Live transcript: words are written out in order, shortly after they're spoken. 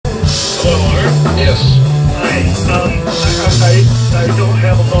Yes. I don't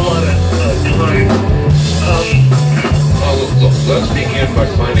have a whole lot of time. Well, look, let's begin by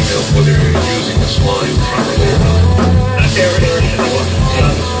finding out whether you're using this line properly or not. Aaron,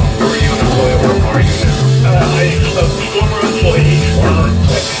 Were you an employee or are you now? I'm a former employee.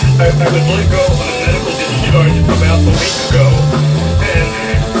 I was let go on a medical discharge about a week ago, and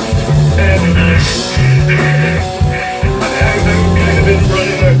I've kind of been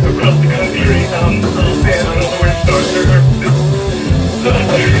running across the country, and I don't know where to start.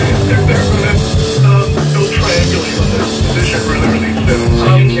 They're gonna still triangulate on this position really soon.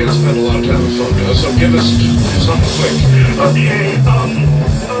 So you can't spend a lot of time on the phone, so give us something quick.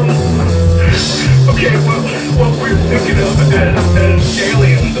 Okay, well, what we're thinking of as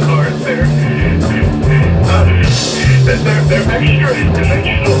aliens are they're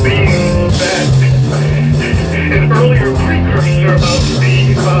extra-dimensional beings that an earlier precursor of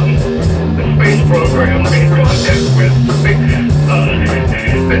the space program made contact with.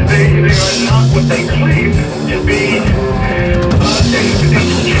 They are not what they claim to be,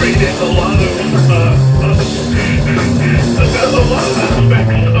 infiltrated a lot of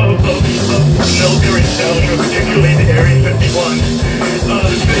aspects of military establishment, particularly the Area 51.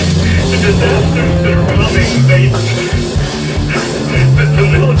 The disasters that are coming, the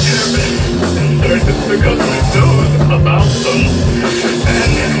military, the government knows about them,